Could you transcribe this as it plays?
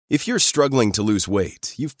If you're struggling to lose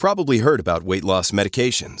weight, you've probably heard about weight loss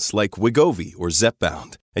medications like Wegovy or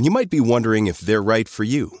Zepbound, and you might be wondering if they're right for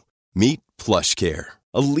you. Meet PlushCare,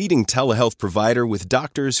 a leading telehealth provider with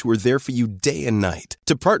doctors who are there for you day and night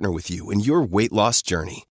to partner with you in your weight loss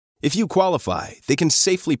journey. If you qualify, they can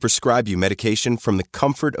safely prescribe you medication from the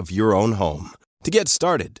comfort of your own home. To get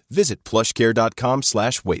started, visit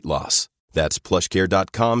plushcare.com/weight-loss. That's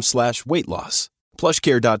plushcare.com/weight-loss.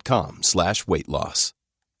 plushcare.com/weight-loss.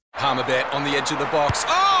 Palmerbet on the edge of the box.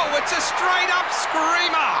 Oh, it's a straight-up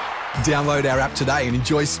screamer! Download our app today and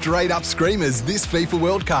enjoy straight-up screamers this FIFA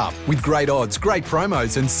World Cup with great odds, great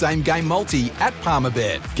promos and same-game multi at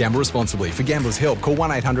Palmerbet. Gamble responsibly. For Gamblers' Help, call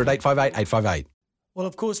 1-800-858-858. Well,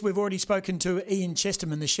 of course, we've already spoken to Ian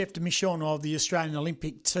Chesterman, the chef de mission of the Australian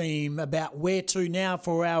Olympic team, about where to now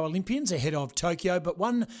for our Olympians ahead of Tokyo. But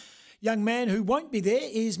one young man who won't be there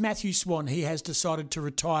is Matthew Swan. He has decided to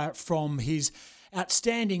retire from his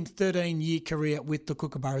outstanding 13-year career with the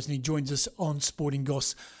Kookaburras, and he joins us on Sporting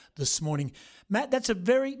Goss this morning. Matt, that's a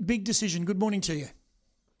very big decision. Good morning to you.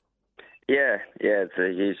 Yeah, it's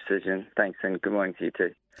a huge decision. Thanks, and good morning to you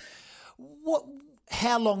too.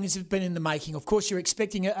 How long has it been in the making? Of course, you're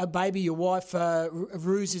expecting a baby. Your wife,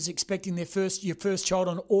 Ruse, is expecting your first child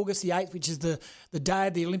on August the 8th, which is the day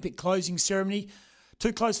of the Olympic closing ceremony.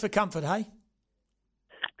 Too close for comfort, hey?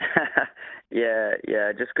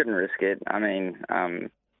 Yeah, just couldn't risk it. I mean,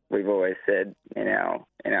 we've always said in our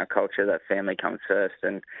culture that family comes first,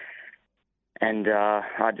 and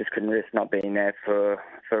I just couldn't risk not being there for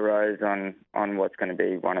Rose on what's going to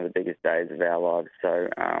be one of the biggest days of our lives. So,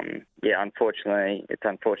 unfortunately, it's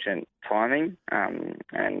unfortunate timing,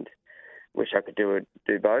 and wish I could do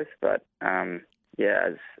both. But,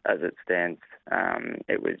 as it stands,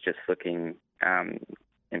 it was just looking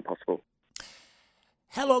impossible.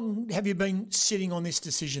 How long have you been sitting on this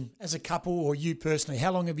decision as a couple, or you personally?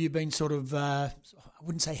 How long have you been sort of, I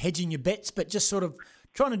wouldn't say hedging your bets, but just sort of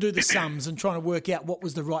trying to do the sums and trying to work out what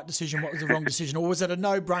was the right decision, what was the wrong decision, or was it a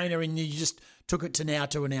no-brainer and you just took it to now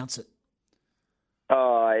to announce it?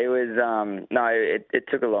 Oh, it was it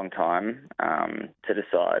took a long time to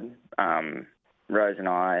decide. Rose and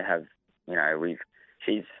I have,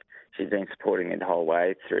 she's been supporting me the whole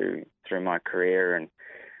way through my career, and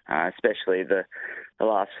especially the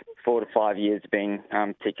last 4 to 5 years have been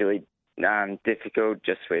particularly difficult,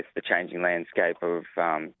 just with the changing landscape of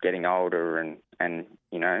getting older and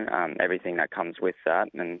everything that comes with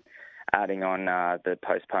that, and adding on the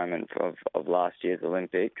postponement of last year's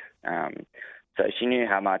Olympics. So she knew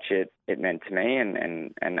how much it meant to me,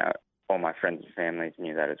 and all my friends and families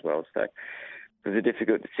knew that as well. So it was a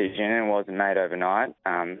difficult decision, and it wasn't made overnight,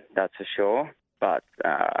 that's for sure. But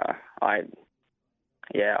I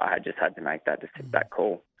just had to make that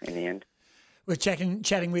call in the end. We're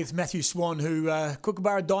chatting with Matthew Swan, who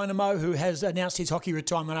Kookaburra Dynamo, who has announced his hockey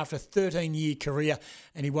retirement after a 13-year career,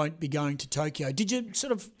 and he won't be going to Tokyo. Did you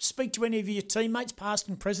sort of speak to any of your teammates, past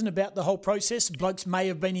and present, about the whole process? Blokes may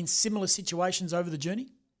have been in similar situations over the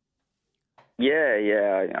journey.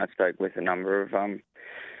 Yeah. I spoke with a number of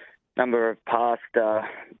past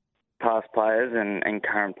players and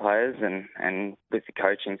current players, and with the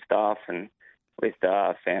coaching staff, and with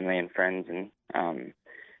family and friends, and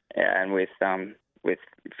with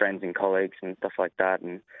friends and colleagues and stuff like that.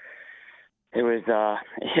 And it was, I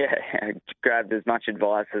grabbed as much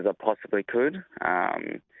advice as I possibly could.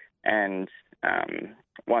 And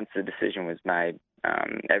once the decision was made,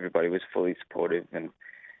 everybody was fully supportive,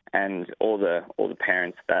 and all the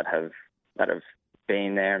parents that have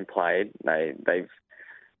been there and played, they've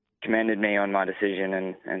commended me on my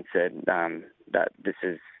decision, and said that this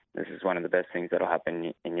is one of the best things that'll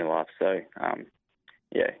happen in your life. So,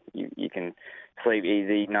 you can sleep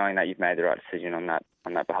easy knowing that you've made the right decision on that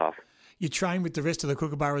behalf. You trained with the rest of the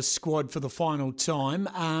Kookaburras squad for the final time.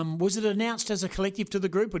 Was it announced as a collective to the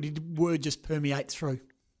group, or did word just permeate through?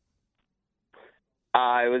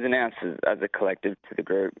 It was announced as a collective to the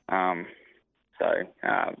group. Obviously,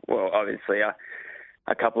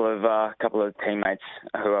 a couple of teammates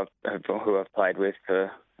who I've played with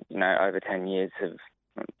for over 10 years have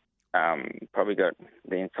probably got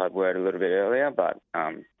the inside word a little bit earlier, but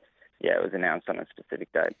it was announced on a specific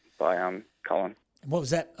date by Colin. What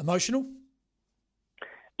was that, emotional?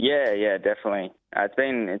 Yeah, definitely.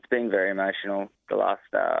 It's been very emotional. The last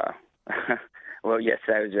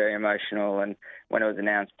yesterday was very emotional, and when it was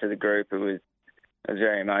announced to the group, it was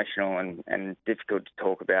very emotional and difficult to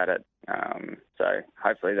talk about it. So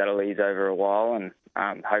hopefully that'll ease over a while, and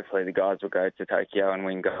hopefully the guys will go to Tokyo and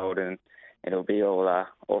win gold, and it'll be all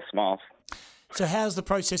smiles. So how's the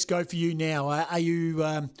process go for you now? Are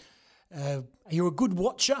you Are you a good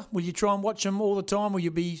watcher? Will you try and watch them all the time? Will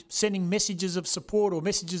you be sending messages of support or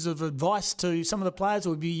messages of advice to some of the players,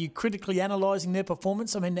 or will you critically analysing their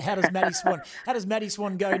performance? I mean, how does Matty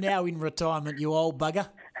Swan go now in retirement, you old bugger?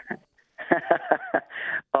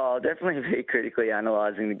 I'll definitely be critically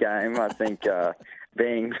analysing the game. I think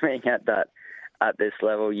being at this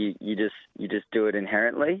level, you just do it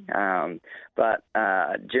inherently. But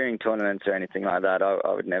during tournaments or anything like that,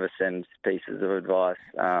 I would never send pieces of advice.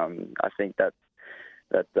 I think that's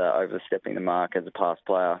overstepping the mark as a past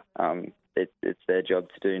player. It's their job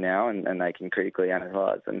to do now, and they can critically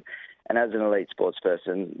analyse. And as an elite sports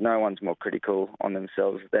person, no one's more critical on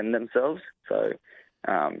themselves than themselves. So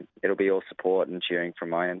it'll be all support and cheering from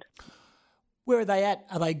my end. Where are they at?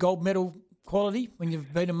 Are they gold medal quality when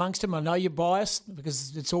you've been amongst them? I know you're biased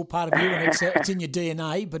because it's all part of you and it's in your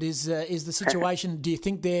DNA, but is the situation, do you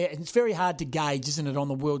think it's very hard to gauge, isn't it, on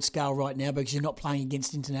the world scale right now, because you're not playing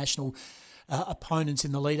against international opponents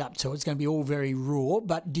in the lead up to it. It's going to be all very raw,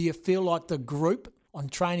 but do you feel like the group on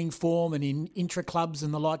training form and in intra-clubs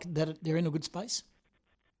and the like, that they're in a good space?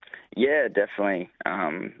 Yeah, definitely.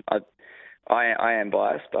 I am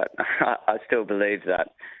biased, but I still believe that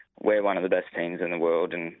we're one of the best teams in the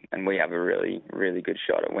world, and we have a really, really good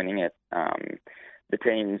shot at winning it. The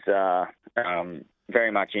teams are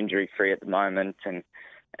very much injury-free at the moment, and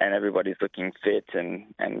everybody's looking fit,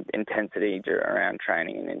 and intensity around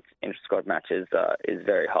training and inter-squad matches is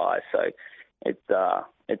very high. So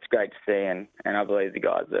it's great to see, and I believe the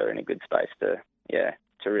guys are in a good space to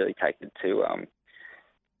really take it to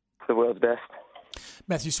the world's best.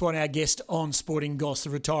 Matthew Swan, our guest on Sporting Goss, the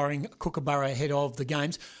retiring Kookaburra head of the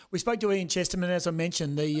Games. We spoke to Ian Chesterman, as I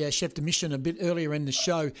mentioned, the chef de mission, a bit earlier in the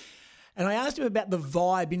show. And I asked him about the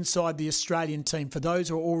vibe inside the Australian team for those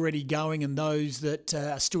who are already going and those that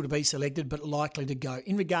are still to be selected but likely to go.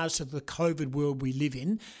 In regards to the COVID world we live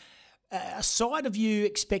in, aside of you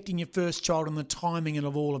expecting your first child and the timing and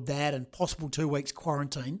of all of that and possible 2 weeks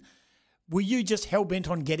quarantine, were you just hell-bent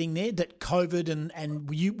on getting there, that COVID, and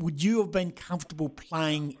would you have been comfortable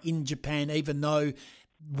playing in Japan even though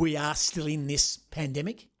we are still in this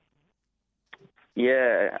pandemic?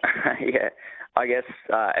 Yeah, yeah. I guess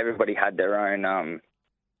everybody had their own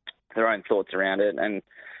thoughts around it,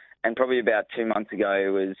 and probably about 2 months ago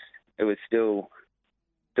it was still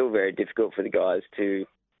very difficult for the guys to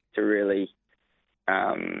really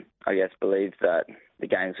I guess believe that the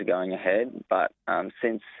games were going ahead. But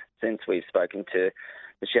since we've spoken to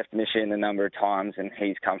the chef de mission a number of times, and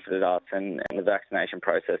he's comforted us, and the vaccination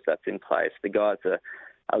process that's in place, the guys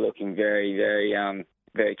are looking very, very,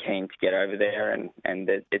 very keen to get over there, and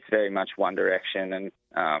it's very much one direction, and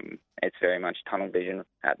it's very much tunnel vision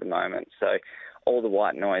at the moment. So all the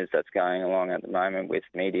white noise that's going along at the moment with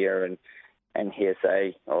media and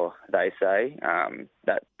hearsay, or they say,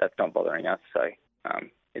 that's not bothering us. So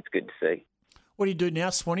it's good to see. What do you do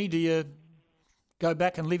now, Swanee? Do you go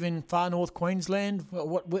back and live in far north Queensland?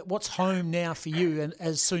 What's home now for you, and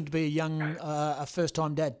as soon to be a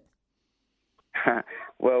first-time dad?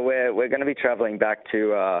 Well, we're going to be travelling back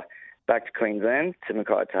to Queensland, to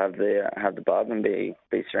Mackay, to have the bub and be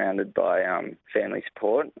surrounded by family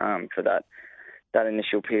support for that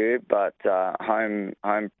initial period. But home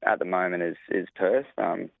at the moment is Perth.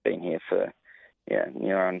 Been here for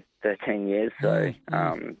near on 13 years, so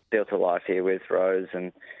built a life here with Rose,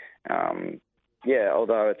 and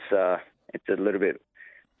although it's a little bit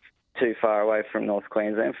too far away from North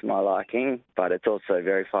Queensland for my liking, but it's also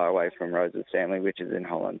very far away from Rose's family, which is in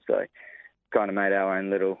Holland. So kind of made our own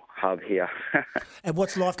little hub here. And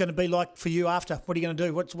what's life going to be like for you after? What are you going to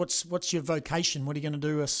do? What's your vocation? What are you going to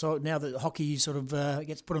do now that hockey sort of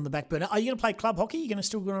gets put on the back burner? Are you going to play club hockey? Are you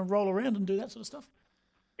still going to roll around and do that sort of stuff?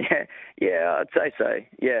 Yeah, I'd say so.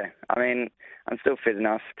 Yeah, I mean, I'm still fit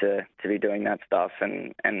enough to be doing that stuff,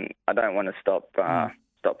 and I don't want to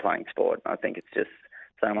stop playing sport. I think it's just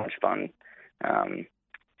so much fun.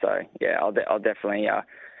 So yeah, I'll definitely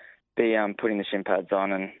be putting the shin pads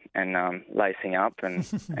on and lacing up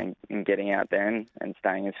and getting out there and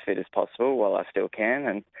staying as fit as possible while I still can.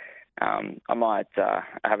 And I might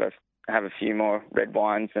have a few more red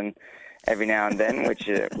wines and every now and then, which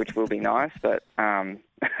will be nice, but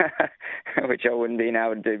which I wouldn't been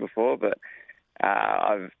able to do before. But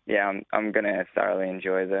I'm going to thoroughly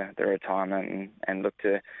enjoy the retirement and look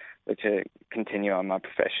to continue on my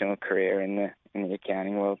professional career in the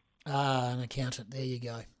accounting world. An accountant. There you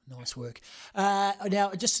go. Nice work.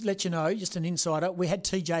 Now, just to let you know, just an insider, we had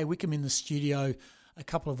TJ Wickham in the studio a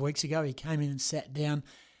couple of weeks ago. He came in and sat down.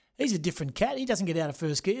 He's a different cat. He doesn't get out of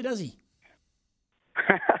first gear, does he?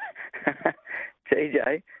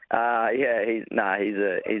 TJ,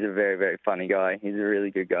 he's a very, very funny guy. He's a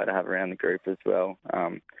really good guy to have around the group as well.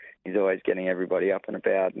 He's always getting everybody up and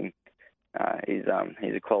about, and he's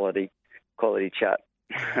a quality chat.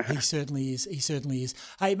 He certainly is.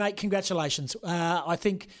 Hey, mate, congratulations. I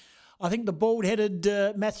think the bald-headed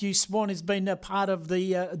Matthew Swan has been a part of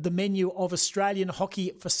the menu of Australian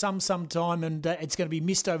hockey for some time, and it's going to be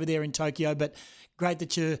missed over there in Tokyo. But great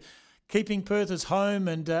that you're keeping Perth as home,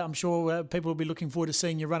 and I'm sure people will be looking forward to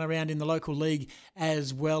seeing you run around in the local league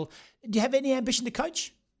as well. Do you have any ambition to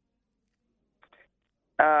coach?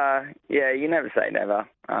 Yeah, you never say never.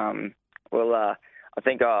 I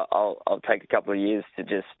think I'll take a couple of years to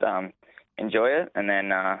just enjoy it, and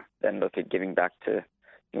then look at giving back to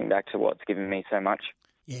what's given me so much.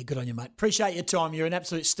 Yeah, good on you, mate. Appreciate your time. You're an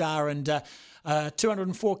absolute star, and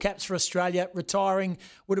 204 caps for Australia. Retiring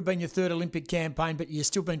would have been your third Olympic campaign, but you've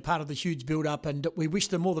still been part of the huge build-up, and we wish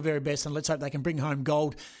them all the very best, and let's hope they can bring home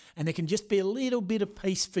gold, and there can just be a little bit of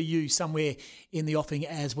peace for you somewhere in the offing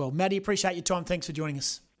as well. Matty, appreciate your time. Thanks for joining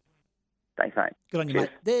us. Thanks, mate. Good on you, mate.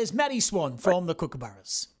 There's Matty Swan from the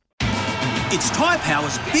Kookaburras. It's Tyre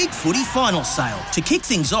Power's Big Footy Final Sale. To kick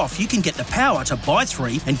things off, you can get the power to buy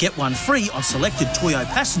 3 and get 1 free on selected Toyo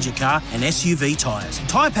passenger car and SUV tyres.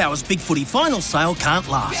 Tyre Power's Big Footy Final Sale can't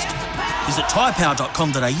last. Visit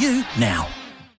tyrepower.com.au now.